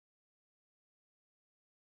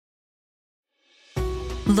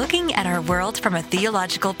Looking at our world from a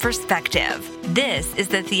theological perspective, this is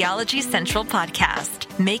the Theology Central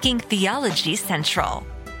Podcast, making theology central.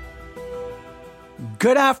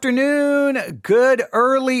 Good afternoon, good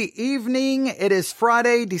early evening. It is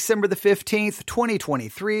Friday, December the 15th,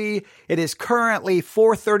 2023. It is currently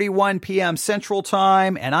 4:31 p.m. Central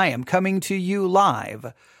Time, and I am coming to you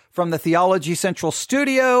live from the Theology Central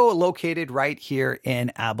studio located right here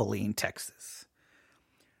in Abilene, Texas.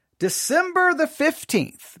 December the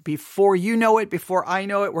 15th, before you know it, before I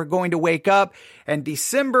know it, we're going to wake up and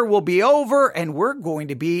December will be over and we're going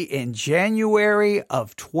to be in January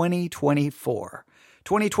of 2024.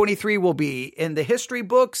 2023 will be in the history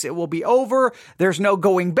books. It will be over. There's no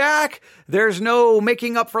going back. There's no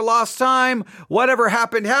making up for lost time. Whatever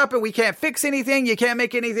happened, happened. We can't fix anything. You can't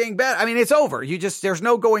make anything better. I mean, it's over. There's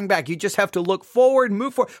no going back. You just have to look forward,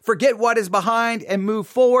 move forward, forget what is behind and move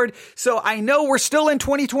forward. So I know we're still in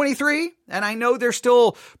 2023 and I know there's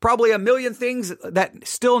still probably a million things that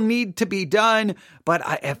still need to be done. But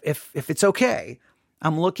if it's okay,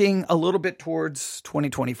 I'm looking a little bit towards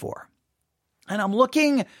 2024. And I'm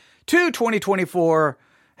looking to 2024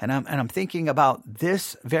 and I'm thinking about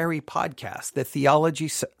this very podcast, the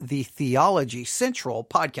Theology Central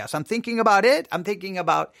podcast. I'm thinking about it. I'm thinking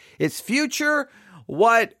about its future,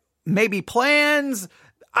 what maybe plans.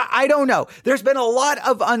 I don't know. There's been a lot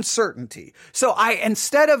of uncertainty. So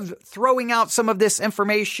instead of throwing out some of this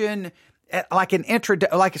information like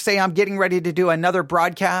like say I'm getting ready to do another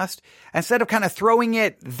broadcast, instead of kind of throwing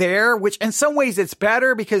it there, which in some ways it's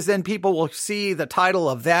better because then people will see the title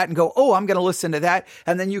of that and go, oh, I'm going to listen to that.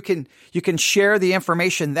 And then you can share the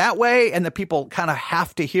information that way and the people kind of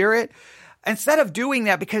have to hear it. Instead of doing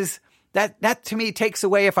that, because that to me takes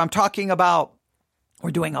away if I'm talking about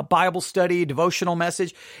we're doing a Bible study, devotional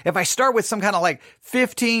message. If I start with some kind of like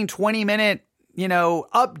 15, 20 minute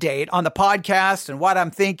update on the podcast and what I'm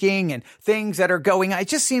thinking and things that are going on, it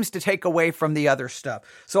just seems to take away from the other stuff.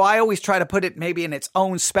 So I always try to put it maybe in its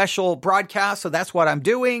own special broadcast. So that's what I'm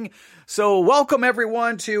doing. So welcome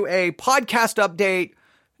everyone to a podcast update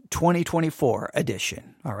 2024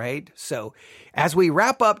 edition. All right. So as we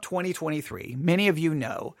wrap up 2023, many of you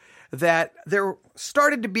know that there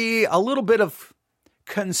started to be a little bit of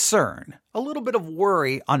concern, a little bit of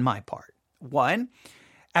worry on my part. One,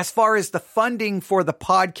 as far as the funding for the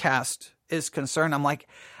podcast is concerned, I'm like,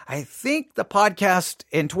 I think the podcast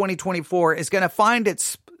in 2024 is going to find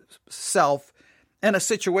itself in a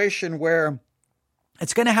situation where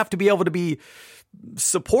it's going to have to be able to be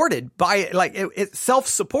supported by, like, it's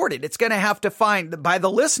self-supported. It's going to have to find by the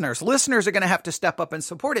listeners. Listeners are going to have to step up and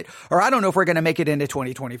support it. Or I don't know if we're going to make it into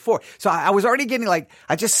 2024. So I was already getting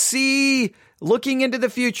I just see looking into the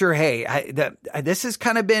future. Hey, this has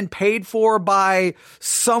kind of been paid for by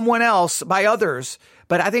someone else, by others.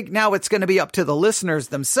 But I think now it's going to be up to the listeners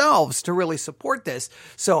themselves to really support this.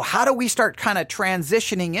 So how do we start kind of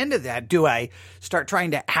transitioning into that? Do I start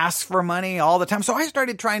trying to ask for money all the time? So I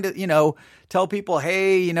started trying to, tell people,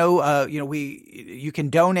 hey, you can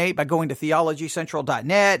donate by going to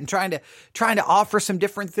theologycentral.net and trying to offer some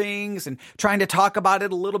different things and trying to talk about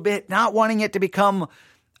it a little bit, not wanting it to become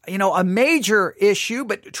a major issue,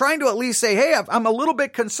 but trying to at least say, hey, I'm a little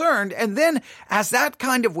bit concerned. And then as that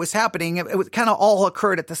kind of was happening, it kind of all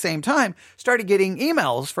occurred at the same time, started getting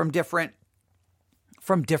emails from different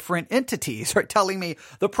entities are telling me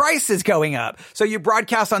the price is going up. So you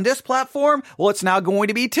broadcast on this platform. Well, it's now going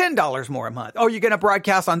to be $10 more a month. Oh, you're going to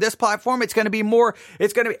broadcast on this platform. It's going to be more.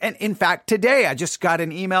 And in fact, today I just got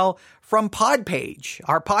an email from Podpage,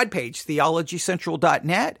 our Podpage,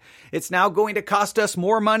 theologycentral.net. It's now going to cost us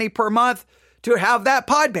more money per month to have that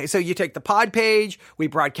pod page. So you take the pod page, we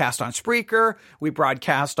broadcast on Spreaker, we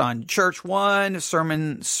broadcast on Church One,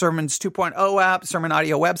 Sermons 2.0 app, Sermon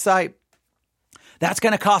Audio website. That's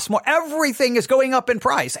going to cost more. Everything is going up in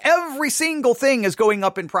price. Every single thing is going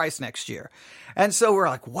up in price next year. And so we're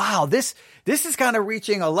like, wow, this is kind of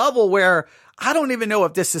reaching a level where I don't even know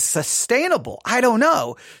if this is sustainable. I don't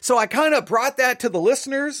know. So I kind of brought that to the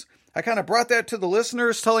listeners.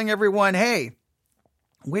 Telling everyone, hey,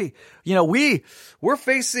 we're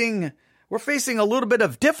facing a little bit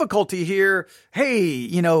of difficulty here.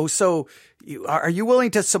 Hey, so are you willing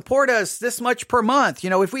to support us this much per month?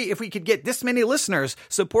 If we could get this many listeners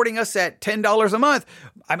supporting us at $10 a month,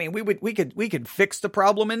 I mean, we could fix the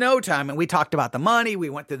problem in no time. And we talked about the money. We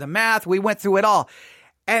went through the math. We went through it all.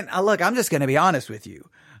 And look, I'm just going to be honest with you.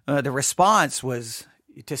 The response was,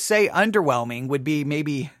 to say underwhelming would be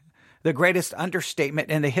maybe the greatest understatement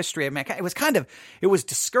in the history of mankind. It was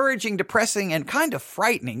discouraging, depressing, and kind of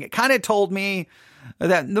frightening. It kind of told me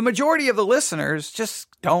that the majority of the listeners just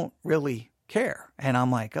don't really care. And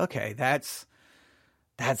I'm like, okay, that's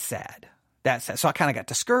That's sad. That's sad. So I kind of got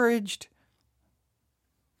discouraged,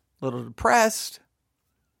 a little depressed.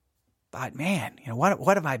 But man,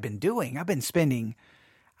 what have I been doing? I've been spending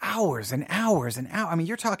hours and hours and hours. I mean,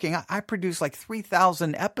 you're talking, I produce like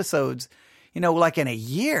 3,000 episodes, like in a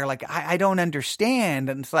year. Like I don't understand.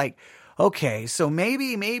 And it's like, okay, so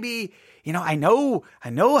maybe, I know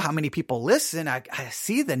how many people listen. I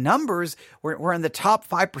see the numbers. We're in the top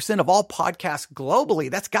 5% of all podcasts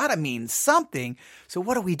globally. That's got to mean something. So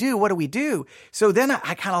what do we do? So then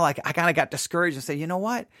I kind of got discouraged and said, you know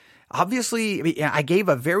what? Obviously, I gave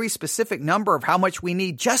a very specific number of how much we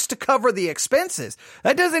need just to cover the expenses.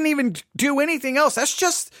 That doesn't even do anything else. That's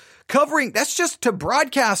just to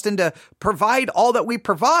broadcast and to provide all that we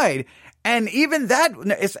provide. And even that,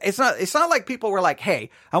 it's not like people were like,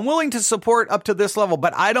 hey, I'm willing to support up to this level,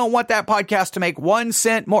 but I don't want that podcast to make 1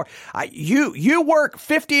 cent more. You work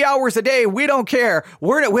 50 hours a day. We don't care.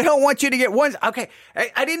 We don't want you to get one. Okay.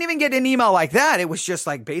 I didn't even get an email like that. It was just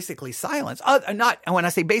like basically silence. Not when I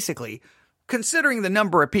say basically, considering the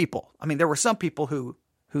number of people. I mean, there were some people who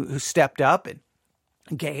stepped up and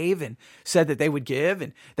gave and said that they would give,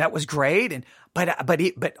 and that was great. And but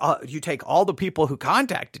you take all the people who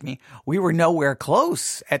contacted me, we were nowhere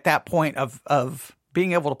close at that point of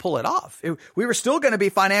being able to pull it off. We were still going to be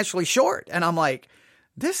financially short, and I'm like,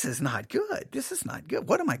 this is not good. This is not good.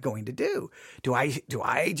 What am I going to do? Do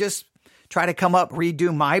I just try to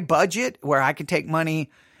redo my budget where I can take money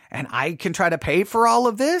and I can try to pay for all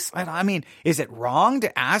of this? I mean, is it wrong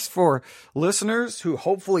to ask for listeners who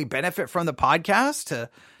hopefully benefit from the podcast to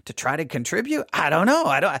try to contribute? I don't know.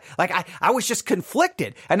 I was just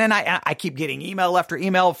conflicted. And then I keep getting email after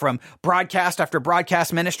email from broadcast after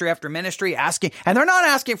broadcast, ministry after ministry asking, and they're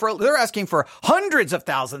asking for hundreds of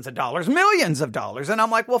thousands of dollars, millions of dollars. And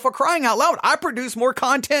I'm like, well, for crying out loud, I produce more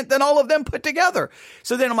content than all of them put together.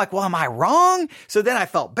 So then I'm like, well, am I wrong? So then I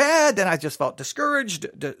felt bad. Then I just felt discouraged,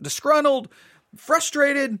 disgruntled,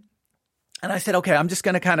 frustrated. And I said, okay, I'm just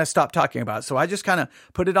going to kind of stop talking about it. So I just kind of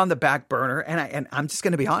put it on the back burner, and I'm just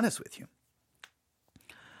going to be honest with you.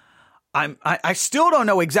 I still don't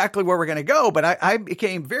know exactly where we're going to go, but I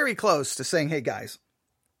became very close to saying, hey guys,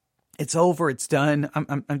 it's over. It's done.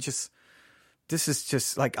 This is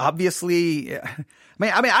just like, obviously,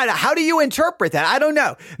 how do you interpret that? I don't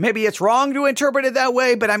know. Maybe it's wrong to interpret it that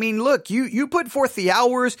way, but I mean, look, you put forth the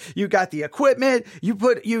hours, you got the equipment,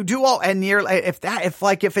 you do all, and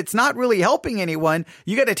if it's not really helping anyone,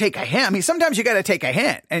 you got to take a hint. I mean, sometimes you got to take a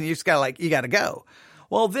hint and you just you got to go.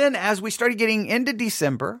 Well, then as we started getting into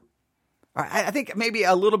December, I think maybe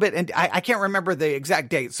a little bit, and I can't remember the exact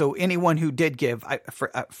date. So anyone who did give,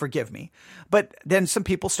 forgive me. But then some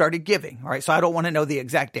people started giving. All right. So I don't want to know the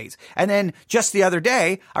exact dates. And then just the other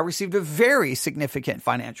day, I received a very significant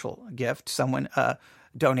financial gift. Someone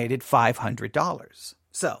donated $500.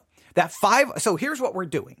 So here's what we're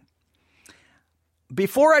doing.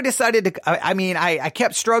 Before I decided to, I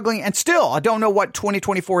kept struggling, and still I don't know what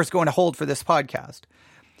 2024 is going to hold for this podcast.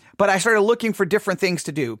 But I started looking for different things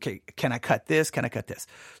to do. Okay, can I cut this? Can I cut this?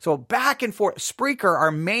 So back and forth. Spreaker,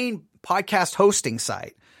 our main podcast hosting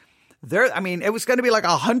site, it was going to be like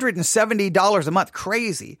 $170 a month.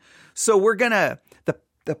 Crazy. So we're going to,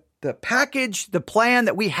 the package, the plan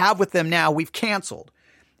that we have with them now, we've canceled.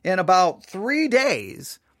 In about 3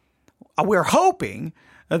 days, we're hoping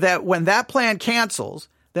that when that plan cancels,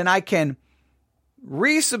 then I can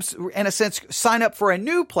in a sense, sign up for a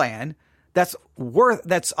new plan that's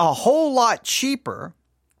a whole lot cheaper.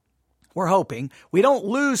 We're hoping we don't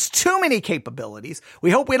lose too many capabilities.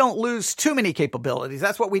 We hope we don't lose too many capabilities.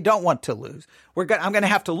 That's what we don't want to lose. I'm going to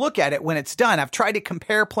have to look at it when it's done. I've tried to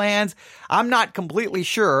compare plans. I'm not completely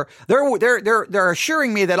sure. They're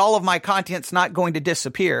assuring me that all of my content's not going to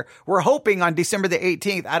disappear. We're hoping on December the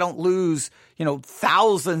 18th, I don't lose,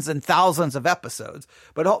 thousands and thousands of episodes,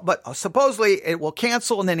 but supposedly it will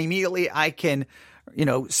cancel, and then immediately I can,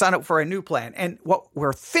 sign up for a new plan. And what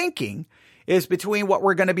we're thinking is between what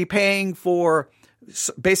we're going to be paying for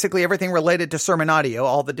basically everything related to Sermon Audio,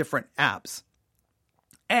 all the different apps,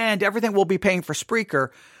 and everything we'll be paying for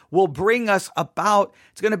Spreaker will bring us about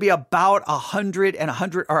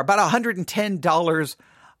 $110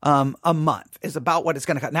 a month is about what it's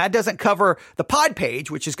going to cost. Now, it doesn't cover the pod page,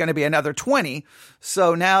 which is going to be another $20.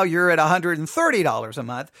 So now you're at $130 a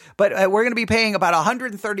month, but we're going to be paying about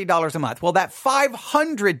 $130 a month. Well, that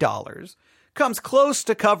 $500 comes close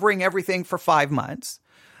to covering everything for 5 months.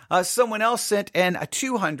 Someone else sent in a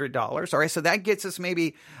 $200. All right. So that gets us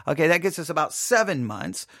that gets us about 7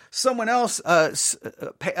 months. Someone else,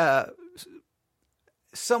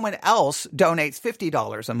 someone else donates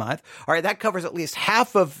 $50 a month, all right, that covers at least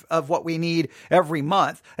half of what we need every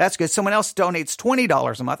month. That's good. Someone else donates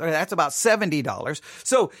 $20 a month, or that's about $70.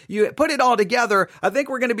 So you put it all together, I think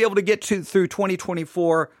we're going to be able to get through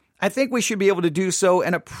 2024. I think we should be able to do so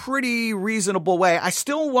in a pretty reasonable way. I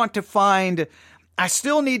still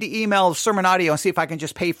need to email Sermon Audio and see if I can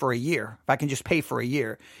just pay for a year.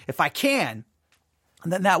 If I can,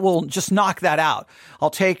 then that will just knock that out. I'll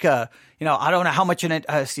take, I don't know how much in it,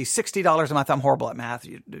 $60 a month. I'm horrible at math.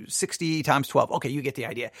 60 times 12. Okay. You get the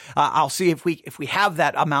idea. I'll see if we have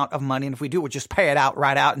that amount of money. And if we do, we'll just pay it out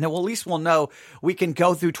right out. And then at least we'll know we can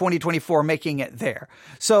go through 2024 making it there.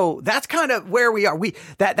 So that's kind of where we are.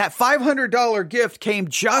 That $500 gift came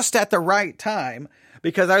just at the right time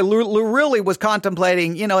because I really was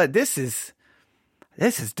contemplating,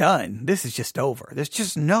 this is done. This is just over. There's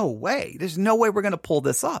just no way. There's no way we're going to pull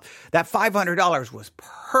this off. That $500 was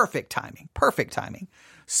perfect timing.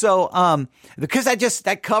 So, because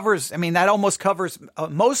that almost covers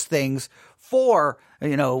most things for,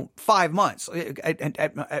 5 months,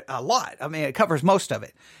 a lot. I mean, it covers most of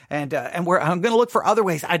it. And I'm going to look for other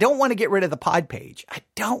ways. I don't want to get rid of the pod page.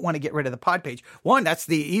 One, that's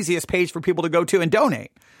the easiest page for people to go to and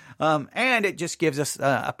donate. And it just gives us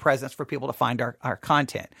a presence for people to find our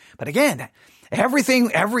content. But again, everything,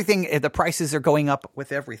 the prices are going up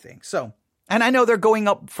with everything. So, and I know they're going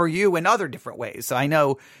up for you in other different ways. So I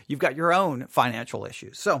know you've got your own financial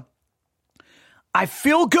issues. So I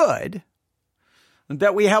feel good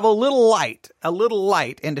that we have a little light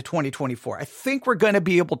into 2024. I think we're going to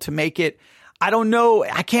be able to make it. I don't know.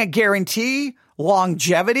 I can't guarantee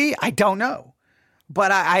longevity. I don't know,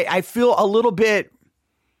 but I feel a little bit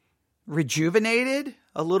rejuvenated,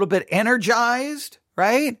 a little bit energized,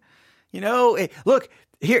 right? Look,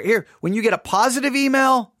 here, when you get a positive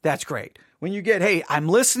email, that's great. When you get, hey, I'm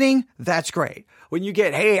listening, that's great. When you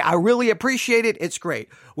get, hey, I really appreciate it, it's great.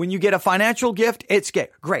 When you get a financial gift, it's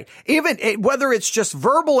great. Even whether it's just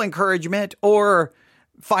verbal encouragement or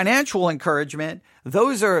financial encouragement,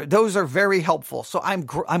 those are very helpful. So I'm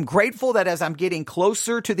grateful that as I'm getting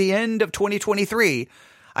closer to the end of 2023,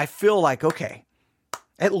 I feel like, okay,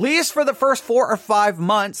 at least for the first 4 or 5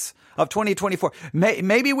 months of 2024.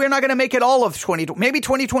 Maybe we're not going to make it all of 2020. Maybe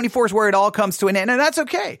 2024 is where it all comes to an end, and that's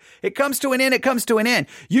okay. It comes to an end.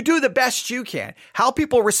 You do the best you can. How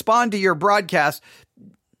people respond to your broadcast,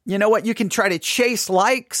 you know what? You can try to chase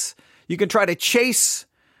likes. You can try to chase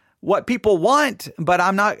what people want, but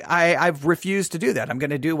I've refused to do that. I'm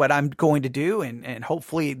going to do what I'm going to do, and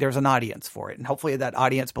hopefully there's an audience for it. And hopefully that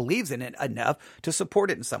audience believes in it enough to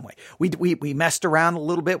support it in some way. We messed around a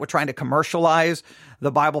little bit. We're trying to commercialize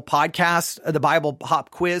the Bible podcast, the Bible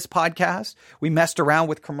Hop Quiz podcast. We messed around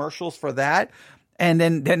with commercials for that. And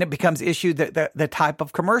then it becomes issue the type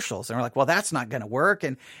of commercials. And we're like, well, that's not going to work.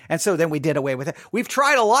 And so then we did away with it. We've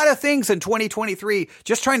tried a lot of things in 2023,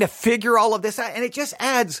 just trying to figure all of this out. And it just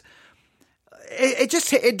adds,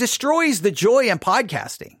 it destroys the joy in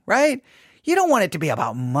podcasting, right? You don't want it to be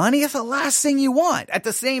about money. It's the last thing you want. At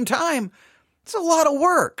the same time, it's a lot of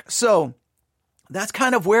work. So that's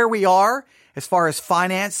kind of where we are as far as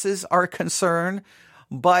finances are concerned.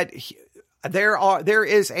 But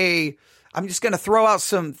I'm just going to throw out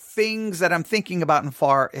some things that I'm thinking about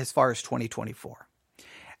as far as 2024.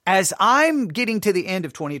 As I'm getting to the end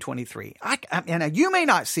of 2023, and you may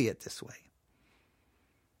not see it this way,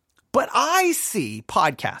 but I see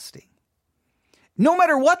podcasting, no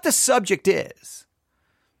matter what the subject is,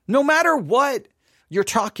 no matter what you're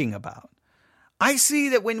talking about, I see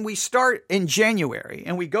that when we start in January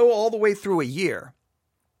and we go all the way through a year,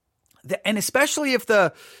 and especially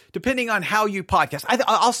depending on how you podcast,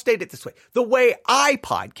 I'll state it this way. The way I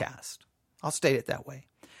podcast, I'll state it that way.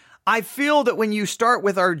 I feel that when you start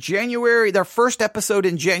with their first episode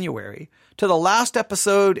in January to the last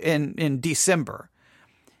episode in December,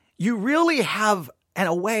 you really have, in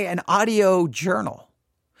a way, an audio journal.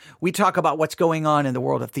 We talk about what's going on in the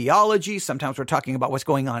world of theology. Sometimes we're talking about what's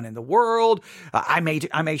going on in the world. I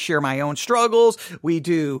may share my own struggles. We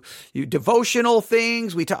do devotional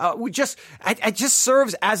things. It just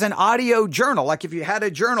serves as an audio journal. Like if you had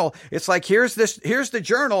a journal, it's like, here's the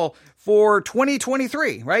journal for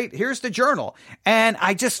 2023, right? Here's the journal. And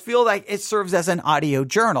I just feel like it serves as an audio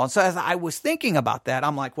journal. And so as I was thinking about that,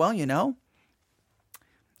 I'm like, well,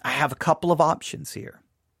 I have a couple of options here.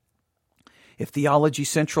 If Theology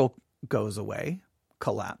Central goes away,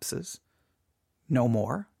 collapses, no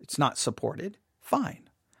more, it's not supported, fine.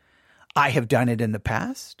 I have done it in the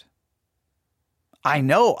past. I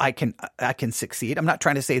know I can succeed. I'm not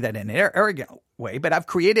trying to say that in an arrogant way, but I've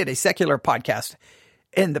created a secular podcast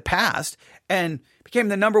in the past and became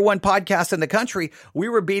the number one podcast in the country, we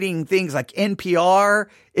were beating things like NPR,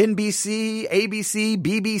 NBC, ABC,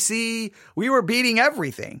 BBC. We were beating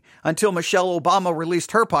everything until Michelle Obama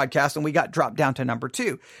released her podcast and we got dropped down to number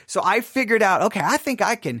 2. So I figured out, okay, I think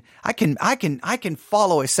I can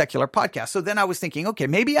follow a secular podcast. So then I was thinking, okay,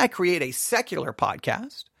 maybe I create a secular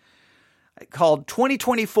podcast called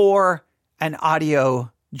 2024 an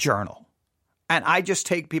audio journal. And I just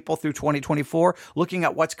take people through 2024, looking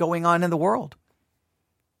at what's going on in the world,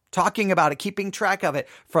 talking about it, keeping track of it,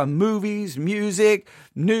 from movies, music,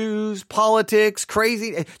 news, politics,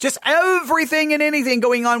 crazy, just everything and anything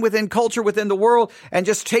going on within culture, within the world, and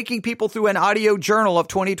just taking people through an audio journal of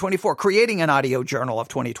 2024, creating an audio journal of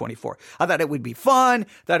 2024. I thought it would be fun,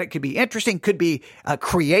 that it could be interesting, could be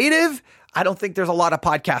creative. I don't think there's a lot of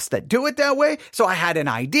podcasts that do it that way. So I had an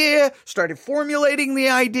idea, started formulating the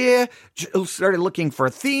idea, started looking for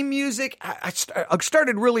theme music. I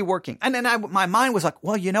started really working. And then my mind was like,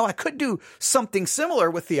 well, I could do something similar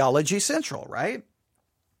with Theology Central, right?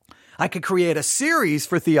 I could create a series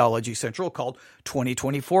for Theology Central called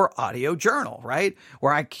 2024 Audio Journal, right?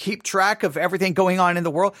 Where I keep track of everything going on in the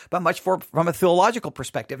world, but much from a theological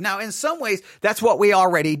perspective. Now, in some ways, that's what we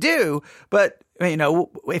already do, but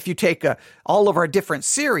if you take all of our different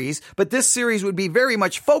series, but this series would be very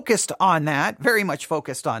much focused on that,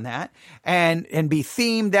 and be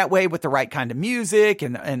themed that way with the right kind of music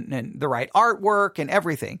and the right artwork and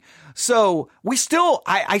everything. So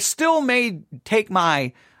I still may take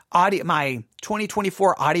my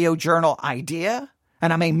 2024 audio journal idea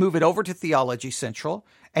and I may move it over to Theology Central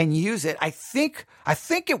and use it. I think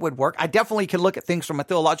it would work. I definitely can look at things from a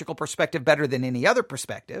theological perspective better than any other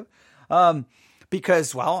perspective.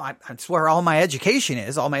 Because, that's where all my education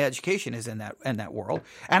is. All my education is in that world.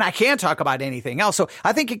 And I can't talk about anything else. So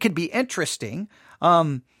I think it could be interesting.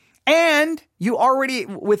 And you already,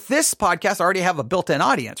 with this podcast, already have a built-in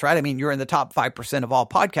audience, right? I mean, you're in the top 5% of all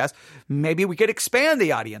podcasts. Maybe we could expand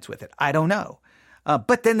the audience with it. I don't know.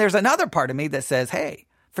 But then there's another part of me that says, hey,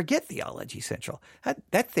 forget Theology Central.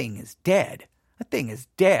 That thing is dead. That thing is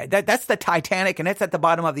dead. That's the Titanic, and it's at the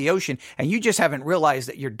bottom of the ocean, and you just haven't realized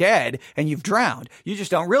that you're dead and you've drowned. You just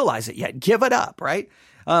don't realize it yet. Give it up, right?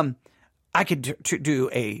 I could do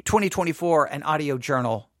a 2024 an audio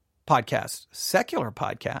journal podcast, secular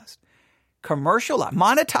podcast,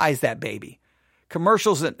 monetize that baby.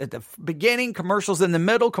 Commercials at the beginning, commercials in the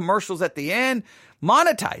middle, commercials at the end.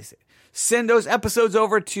 Monetize it. Send those episodes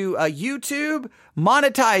over to YouTube.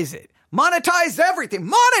 Monetize it. Monetize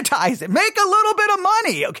everything. Monetize it. Make a little bit of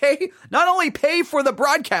money, okay? Not only pay for the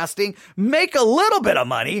broadcasting, make a little bit of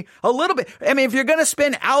money. A little bit. I mean, if you're going to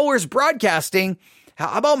spend hours broadcasting,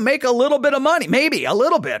 how about make a little bit of money? Maybe a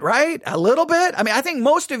little bit, right? A little bit. I mean, I think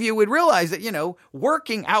most of you would realize that,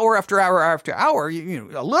 working hour after hour after hour,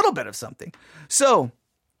 a little bit of something. So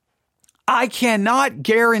I cannot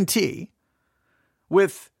guarantee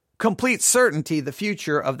with complete certainty the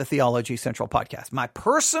future of the Theology Central podcast. My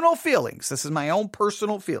personal feelings, this is my own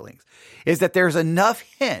personal feelings, is that there's enough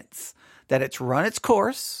hints that it's run its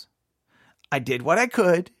course. I did what I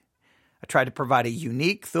could. I tried to provide a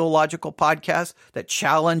unique theological podcast that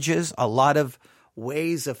challenges a lot of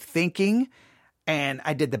ways of thinking, and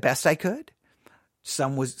I did the best I could.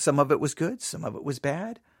 Some of it was good, some of it was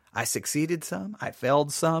bad. I succeeded some, I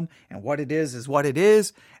failed some, and what it is what it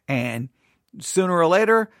is, and sooner or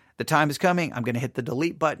later, the time is coming, I'm going to hit the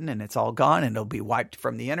delete button and it's all gone and it'll be wiped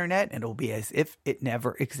from the internet and it'll be as if it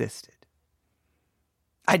never existed.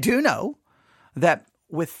 I do know that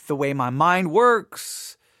with the way my mind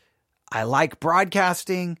works, I like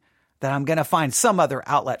broadcasting, that I'm going to find some other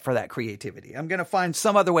outlet for that creativity. I'm going to find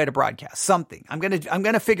some other way to broadcast something. I'm going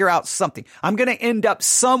to figure out something. I'm going to end up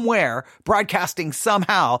somewhere broadcasting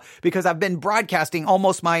somehow because I've been broadcasting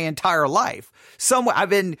almost my entire life.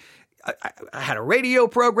 I had a radio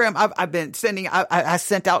program. I've been I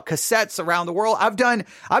sent out cassettes around the world. I've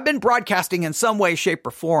been broadcasting in some way, shape, or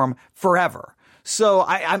form forever. So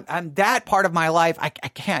I'm that part of my life. I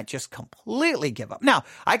can't just completely give up. Now,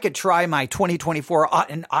 I could try my 2024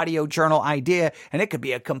 an audio journal idea and it could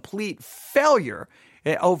be a complete failure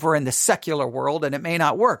over in the secular world and it may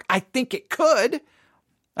not work. I think it could.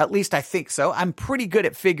 At least I think so. I'm pretty good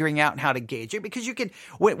at figuring out how to gauge it because you can,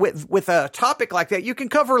 with a topic like that, you can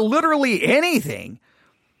cover literally anything.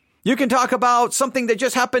 You can talk about something that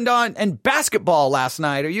just happened in basketball last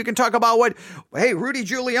night, or you can talk about hey, Rudy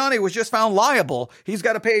Giuliani was just found liable. He's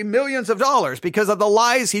got to pay millions of dollars because of the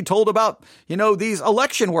lies he told about, these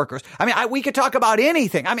election workers. I mean, we could talk about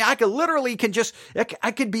anything. I mean, I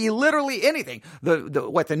could be literally anything.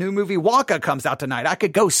 The new movie Wonka comes out tonight. I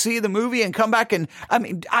could go see the movie and come back I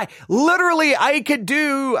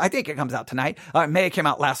think it comes out tonight. It may have come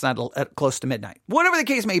out last night at close to midnight. Whatever the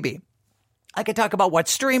case may be. I could talk about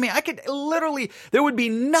what's streaming. There would be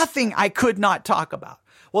nothing I could not talk about.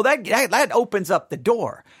 Well, that opens up the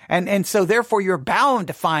door. And so therefore you're bound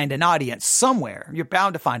to find an audience somewhere. You're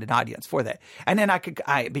bound to find an audience for that. And then I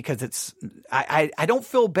don't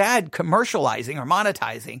feel bad commercializing or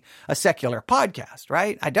monetizing a secular podcast,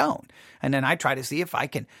 right? I don't. And then I try to see if I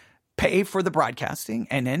can pay for the broadcasting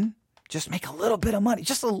and then just make a little bit of money,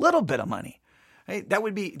 just a little bit of money. Right? That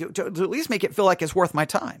would be to at least make it feel like it's worth my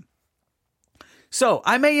time. So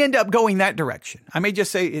I may end up going that direction. I may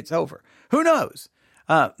just say it's over. Who knows?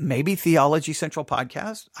 Maybe Theology Central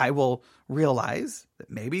Podcast, I will realize that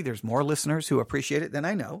maybe there's more listeners who appreciate it than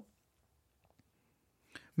I know.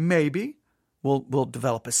 Maybe we'll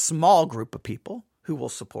develop a small group of people who will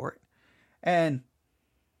support. And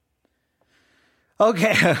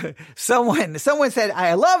okay, someone said,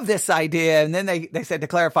 I love this idea. And then they said to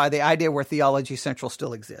clarify the idea where Theology Central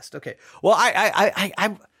still exists. Okay. Well,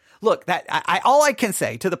 I look, all I can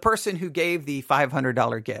say to the person who gave the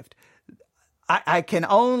 $500 gift, I can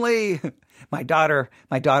only, my daughter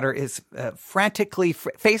is frantically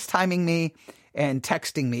FaceTiming me and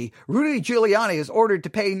texting me. Rudy Giuliani is ordered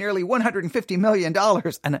to pay nearly $150 million.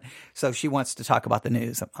 And so she wants to talk about the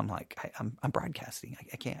news. I'm like, I'm broadcasting.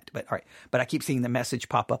 I can't, but all right. But I keep seeing the message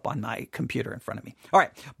pop up on my computer in front of me. All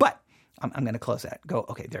right. But I'm going to close that. Go.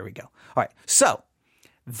 Okay. There we go. All right. So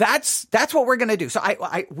that's what we're going to do. So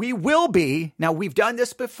we will be, now we've done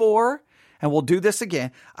this before and we'll do this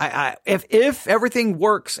again. If everything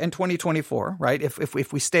works in 2024, right?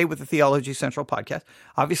 If we stay with the Theology Central podcast,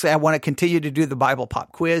 obviously I want to continue to do the Bible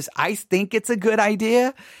pop quiz. I think it's a good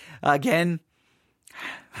idea. Again,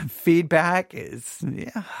 feedback is,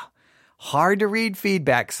 hard to read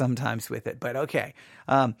feedback sometimes with it, but okay.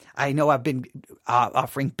 I know I've been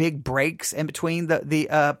offering big breaks in between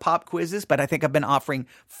the pop quizzes, but I think I've been offering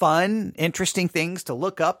fun, interesting things to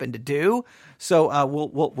look up and to do. So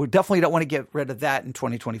we definitely don't want to get rid of that in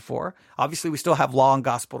 2024. Obviously, we still have law and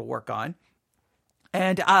gospel to work on,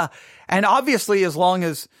 and obviously, as long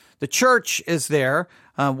as the church is there,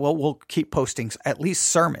 we'll keep posting at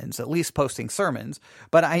least posting sermons.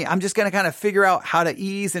 But I'm just going to kind of figure out how to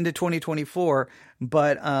ease into 2024.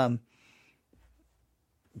 But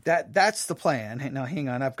that's the plan. Now, hang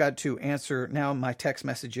on. I've got to answer now. My text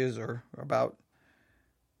messages are about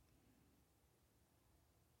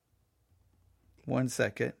 1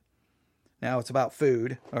 second. Now it's about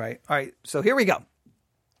food. All right. So here we go.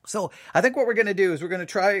 So I think what we're going to do is we're going to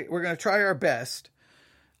try our best.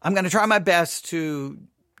 I'm going to try my best to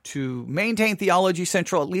maintain Theology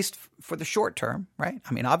Central, at least for the short term, right?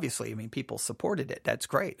 I mean, obviously, people supported it. That's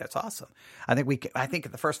great. That's awesome. I think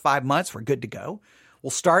in the first 5 months, we're good to go. We'll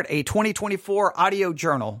start a 2024 audio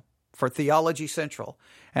journal for Theology Central,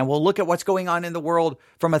 and we'll look at what's going on in the world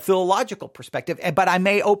from a theological perspective. But I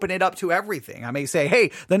may open it up to everything. I may say, hey,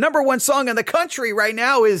 the number one song in the country right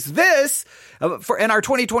now is this in our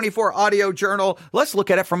 2024 audio journal. Let's look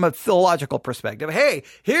at it from a theological perspective. Hey,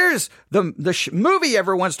 here's the movie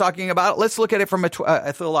everyone's talking about. Let's look at it from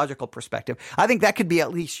a theological perspective. I think that could be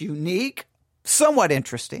at least unique, somewhat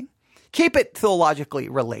interesting. Keep it theologically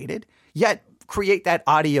related, yet create that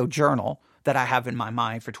audio journal that I have in my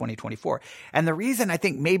mind for 2024. And the reason I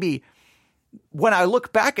think maybe when I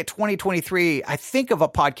look back at 2023, I think of a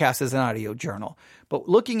podcast as an audio journal, but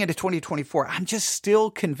looking into 2024, I'm just still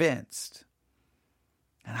convinced,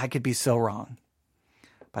 and I could be so wrong,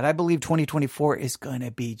 but I believe 2024 is going to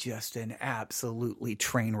be just an absolutely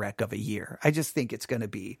train wreck of a year. I just think it's going to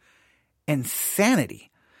be insanity.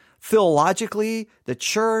 Theologically, the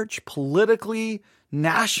church, politically,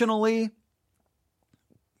 nationally,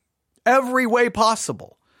 every way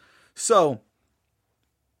possible. So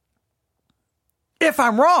if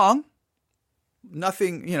I'm wrong,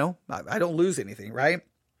 nothing, I don't lose anything, right?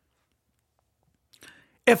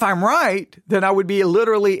 If I'm right, then I would be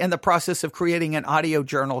literally in the process of creating an audio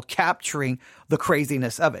journal capturing the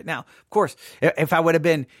craziness of it. Now, of course, if I would have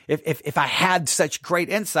been, if I had such great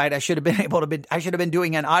insight, I should have been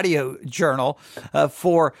doing an audio journal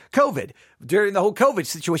for COVID during the whole COVID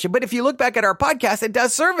situation. But if you look back at our podcast, it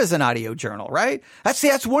does serve as an audio journal, right?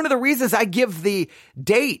 That's one of the reasons I give the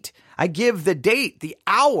date, the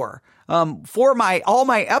hour for all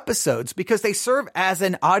my episodes because they serve as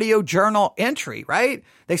an audio journal entry, right?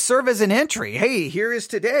 They serve as an entry. Hey, here is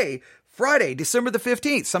today, Friday, December the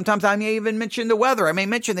 15th. Sometimes I may even mention the weather. I may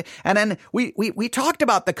mention and then we talked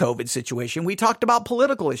about the COVID situation. We talked about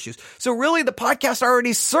political issues. So really the podcast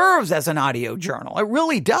already serves as an audio journal. It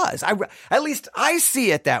really does. At least I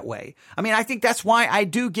see it that way. I mean, I think that's why I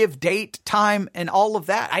do give date, time, and all of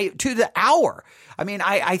that to the hour. I mean,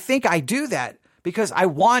 I think I do that because I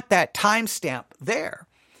want that timestamp there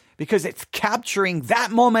because it's capturing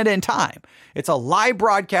that moment in time. It's a live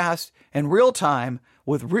broadcast in real time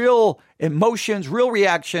with real emotions, real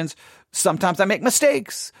reactions. Sometimes I make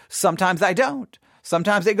mistakes. Sometimes I don't.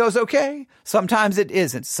 Sometimes it goes okay. Sometimes it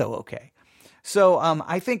isn't so okay. So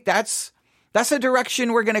I think that's the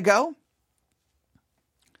direction we're going to go.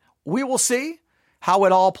 We will see how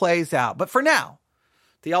it all plays out. But for now,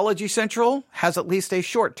 Theology Central has at least a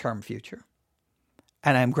short-term future.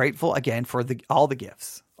 And I'm grateful again for all the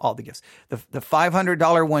gifts. The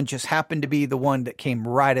 $500 one just happened to be the one that came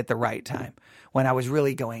right at the right time when I was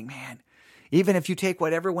really going, man, even if you take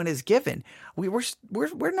what everyone is given, we're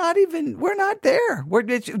not there.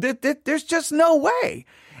 There's just no way.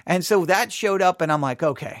 And so that showed up and I'm like,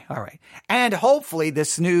 okay, all right. And hopefully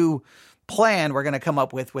this new plan we're going to come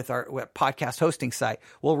up with our podcast hosting site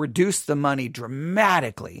will reduce the money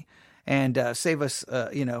dramatically and save us,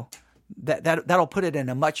 that'll put it in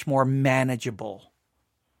a much more manageable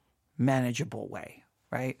way,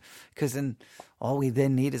 right? Because then all we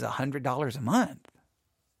then need is $100 a month.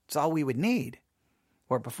 It's all we would need.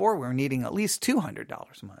 Where before we were needing at least $200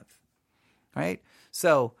 a month, right?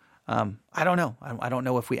 So I don't know. I don't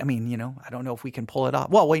know if I don't know if we can pull it off.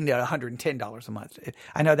 Well, we need $110 a month.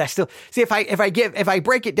 I know that's still, see, if I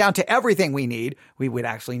break it down to everything we need, we would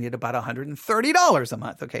actually need about $130 a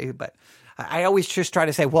month. Okay. But I always just try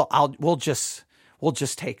to say, well, we'll just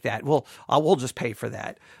take that. We'll just pay for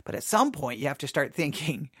that. But at some point you have to start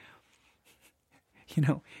thinking,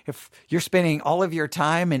 if you're spending all of your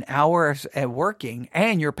time and hours at working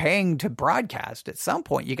and you're paying to broadcast, at some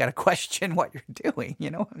point you got to question what you're doing. You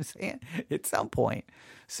know what I'm saying? At some point.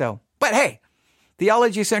 So, but hey,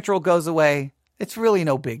 Theology Central goes away. It's really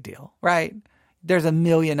no big deal, right? There's a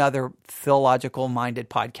million other theological minded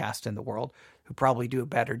podcasts in the world who probably do a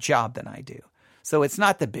better job than I do. So it's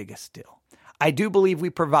not the biggest deal. I do believe we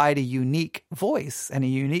provide a unique voice and a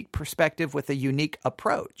unique perspective with a unique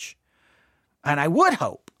approach. And I would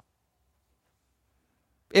hope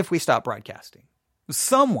if we stop broadcasting,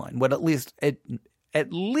 someone would at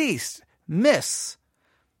least miss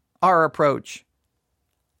our approach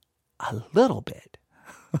a little bit.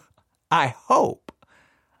 I hope.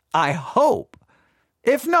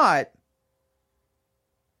 If not,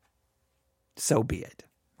 so be it,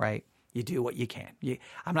 right? You do what you can.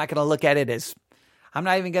 I'm not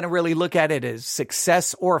even going to really look at it as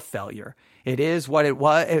success or failure. It is what it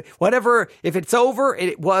was. Whatever, if it's over,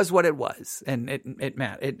 it was what it was. And it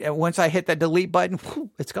mattered. Once I hit that delete button,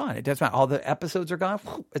 it's gone. It doesn't matter. All the episodes are gone.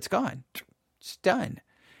 It's gone. It's done.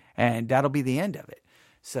 And that'll be the end of it.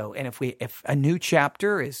 So, and if a new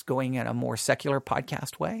chapter is going in a more secular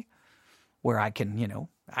podcast way, where I can,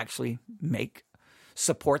 actually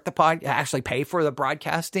support the actually pay for the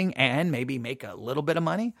broadcasting and maybe make a little bit of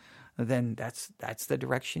money, then that's the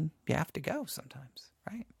direction you have to go sometimes,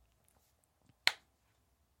 right?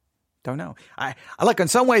 Don't know. I look, in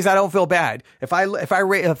some ways I don't feel bad. If I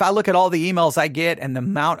look at all the emails I get and the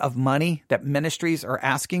amount of money that ministries are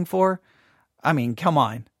asking for, I mean, come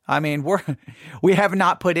on. I mean, we have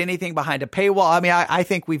not put anything behind a paywall. I mean, I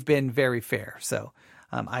think we've been very fair. So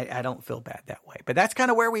I don't feel bad that way. But that's kind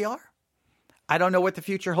of where we are. I don't know what the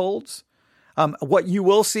future holds. What you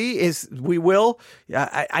will see is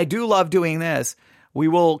I do love doing this. We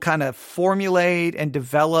will kind of formulate and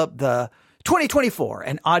develop the 2024,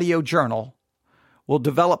 an audio journal. We'll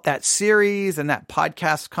develop that series and that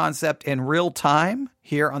podcast concept in real time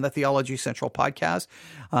here on the Theology Central podcast.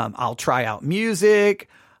 I'll try out music.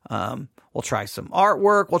 We'll try some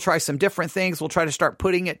artwork. We'll try some different things. We'll try to start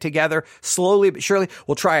putting it together slowly but surely.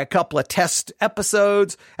 We'll try a couple of test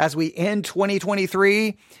episodes as we end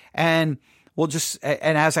 2023. And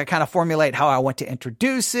as I kind of formulate how I want to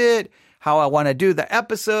introduce it, how I want to do the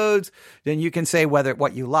episodes, then you can say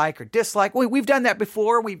what you like or dislike. We've done that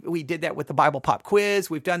before. We did that with the Bible Pop Quiz.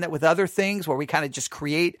 We've done that with other things where we kind of just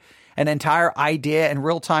create an entire idea in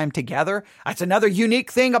real time together. That's another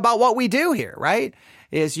unique thing about what we do here, right?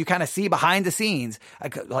 Is you kind of see behind the scenes,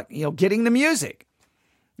 like getting the music.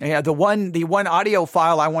 Yeah, the one audio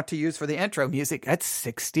file I want to use for the intro music, that's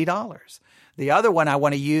 $60. The other one I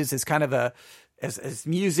want to use is kind of as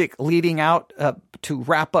music leading out to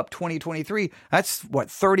wrap up 2023. That's what,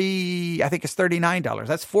 I think it's $39.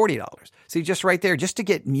 That's $40. See, just right there, just to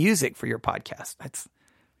get music for your podcast. That's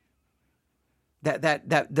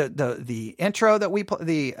the intro that we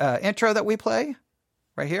play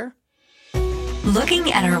right here.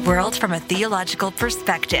 Looking at our world from a theological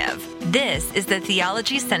perspective. This is the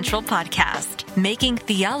Theology Central Podcast, making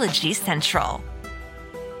theology central.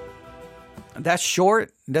 That's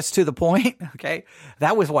short. That's to the point. Okay.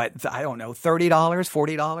 That was what, I don't know, $30,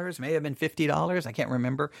 $40, may have been $50. I can't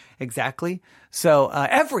remember exactly. So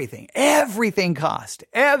everything cost.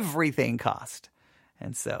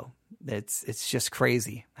 And so it's just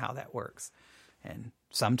crazy how that works. And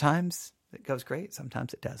sometimes it goes great.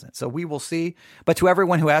 Sometimes it doesn't. So we will see. But to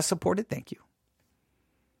everyone who has supported, thank you.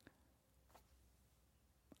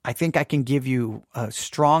 I think I can give you a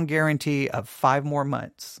strong guarantee of 5 more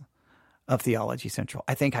months of Theology Central.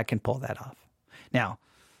 I think I can pull that off. Now,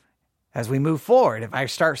 as we move forward, if I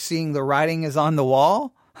start seeing the writing is on the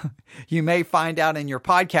wall, you may find out in your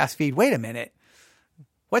podcast feed, wait a minute,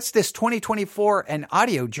 what's this 2024 an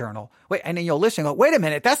audio journal? Wait, and then you'll listen and go, wait a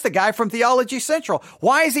minute, that's the guy from Theology Central.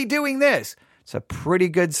 Why is he doing this? It's a pretty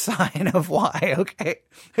good sign of why, okay?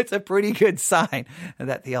 It's a pretty good sign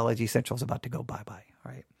that Theology Central is about to go bye-bye,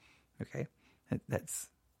 right? Okay?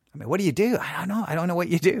 What do you do? I don't know what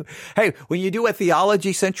you do. Hey, when you do a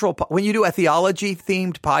Theology Central, when you do a theology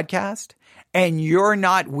themed podcast and you're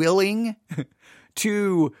not willing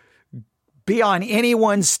to be on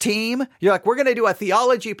anyone's team, you're like, we're going to do a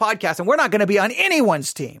theology podcast and we're not going to be on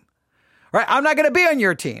anyone's team, right? I'm not going to be on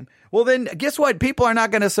your team. Well, then guess what? People are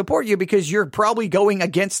not going to support you because you're probably going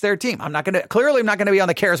against their team. I'm not going to be on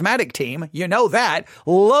the charismatic team. You know that.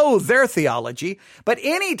 Loathe their theology. But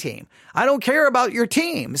any team, I don't care about your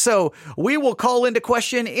team. So we will call into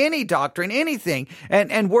question any doctrine, anything.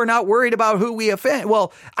 And we're not worried about who we offend.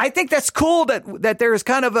 Well, I think that's cool that there's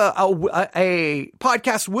kind of a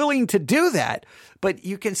podcast willing to do that. But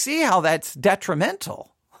you can see how that's detrimental.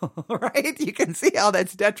 Right? You can see how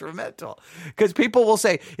that's detrimental because people will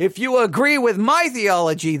say, if you agree with my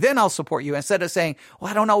theology, then I'll support you. Instead of saying, well,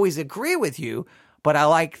 I don't always agree with you, but I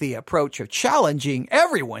like the approach of challenging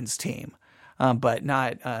everyone's team. But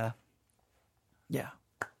not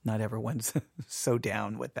everyone's so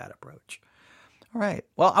down with that approach. All right.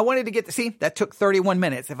 Well, I wanted to see, that took 31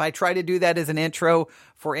 minutes. If I try to do that as an intro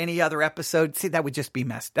for any other episode, see, that would just be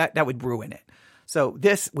messed. That would ruin it. So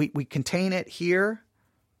this, we contain it here.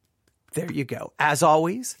 There you go. As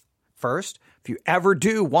always, first, if you ever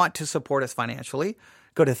do want to support us financially,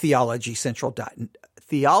 go to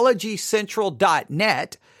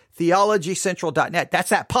theologycentral.net, theologycentral.net. That's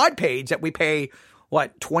that pod page that we pay,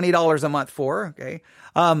 $20 a month for, okay?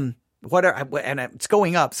 And it's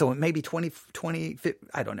going up, so it may be 20,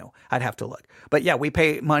 I don't know. I'd have to look. But yeah, we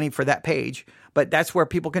pay money for that page, but that's where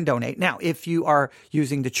people can donate. Now, if you are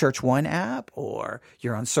using the Church One app or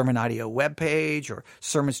you're on Sermon Audio webpage or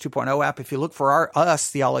Sermons 2.0 app, if you look for us,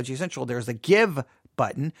 Theology Central, there's a give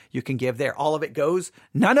button. You can give there. All of it goes.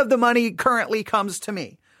 None of the money currently comes to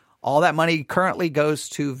me. All that money currently goes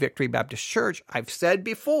to Victory Baptist Church. I've said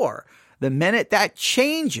before, the minute that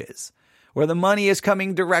changes, where the money is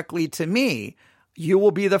coming directly to me, you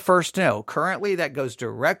will be the first to know. Currently, that goes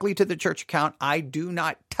directly to the church account. I do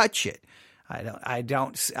not touch it. I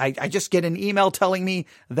just get an email telling me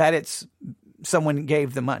that it's someone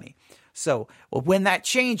gave the money. So, well, when that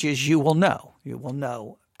changes, you will know. You will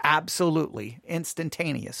know absolutely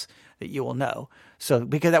instantaneous that you will know. So,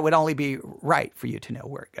 because that would only be right for you to know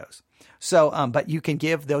where it goes. So, but you can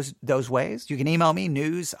give those ways. You can email me,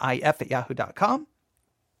 newsif@yahoo.com.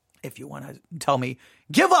 If you want to tell me,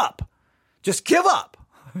 give up, just give up.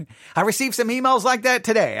 I received some emails like that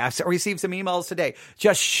today. I received some emails today.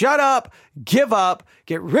 Just shut up, give up,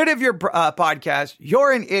 get rid of your podcast.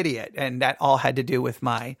 You're an idiot. And that all had to do with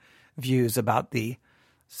my views about the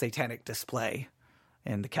satanic display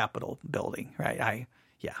in the Capitol building, right?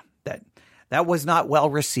 That was not well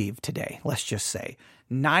received today. Let's just say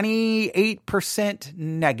 98%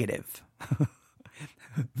 negative.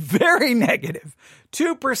 Very negative.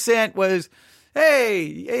 2% was,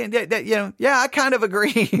 hey, I kind of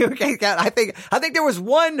agree. Okay, I think there was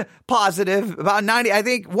one positive, about 90. I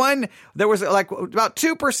think there was like about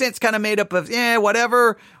 2% kind of made up of,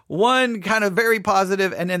 whatever. One kind of very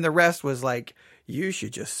positive, and then the rest was like, you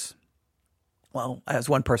should just, well, as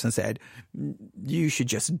one person said, you should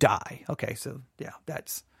just die. Okay, so yeah,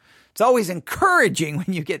 it's always encouraging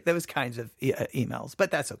when you get those kinds of emails,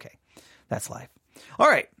 but that's okay. That's life. All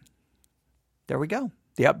right. There we go.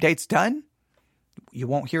 The update's done. You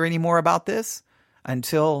won't hear any more about this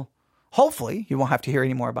until hopefully you won't have to hear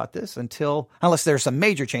any more about this unless there's some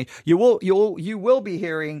major change. You will be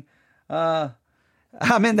hearing,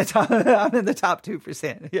 I'm in the top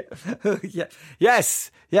 2%. Yeah. Yeah.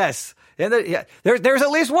 Yes. And there's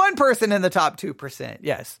at least one person in the top 2%.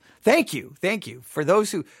 Yes. Thank you for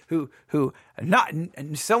those who not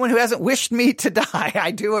someone who hasn't wished me to die.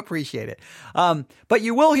 I do appreciate it. But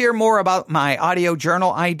you will hear more about my audio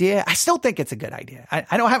journal idea. I still think it's a good idea. I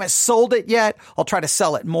haven't sold it yet. I'll try to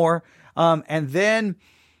sell it more. And then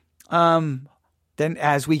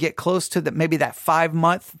as we get close to maybe that 5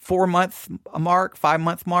 month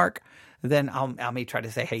mark, then I may try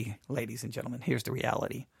to say, hey, ladies and gentlemen, here's the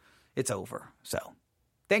reality. It's over. So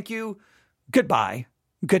thank you. Goodbye.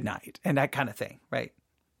 Good night. And that kind of thing, right?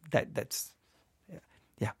 That's,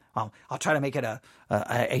 yeah. I'll try to make it a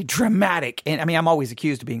dramatic, and I mean, I'm always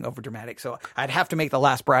accused of being over dramatic. So I'd have to make the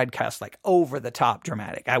last broadcast like over the top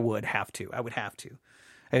dramatic. I would have to.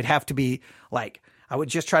 It'd have to be like, I would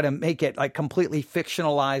just try to make it like completely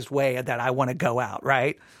fictionalized way that I want to go out,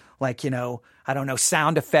 right? Like, I don't know,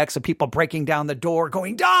 sound effects of people breaking down the door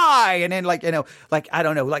going, die. And then like, I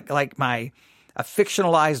don't know, like a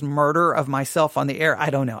fictionalized murder of myself on the air.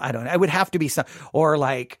 I don't know. It would have to be or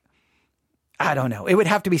like, I don't know. It would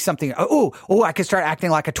have to be something. Oh, I could start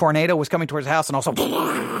acting like a tornado was coming towards the house and also,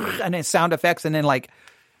 and then sound effects. And then like,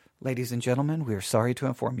 ladies and gentlemen, we're sorry to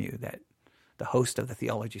inform you that the host of the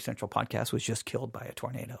Theology Central podcast was just killed by a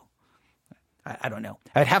tornado. I don't know.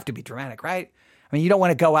 It'd have to be dramatic, right? I mean, you don't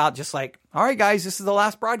want to go out just like, all right, guys, this is the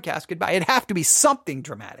last broadcast. Goodbye. It'd have to be something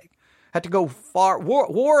dramatic. Had to go far.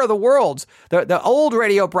 War of the Worlds, the old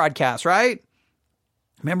radio broadcast, right?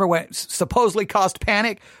 Remember when it supposedly caused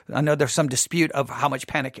panic? I know there's some dispute of how much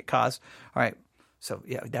panic it caused. All right. So,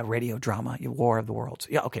 yeah, that radio drama, War of the Worlds.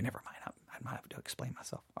 Yeah, okay, never mind. I'm not having to explain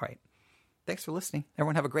myself. All right. Thanks for listening.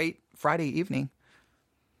 Everyone have a great Friday evening.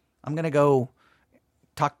 I'm going to go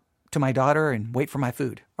talk to my daughter and wait for my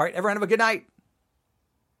food. All right, everyone have a good night.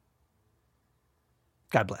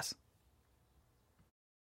 God bless.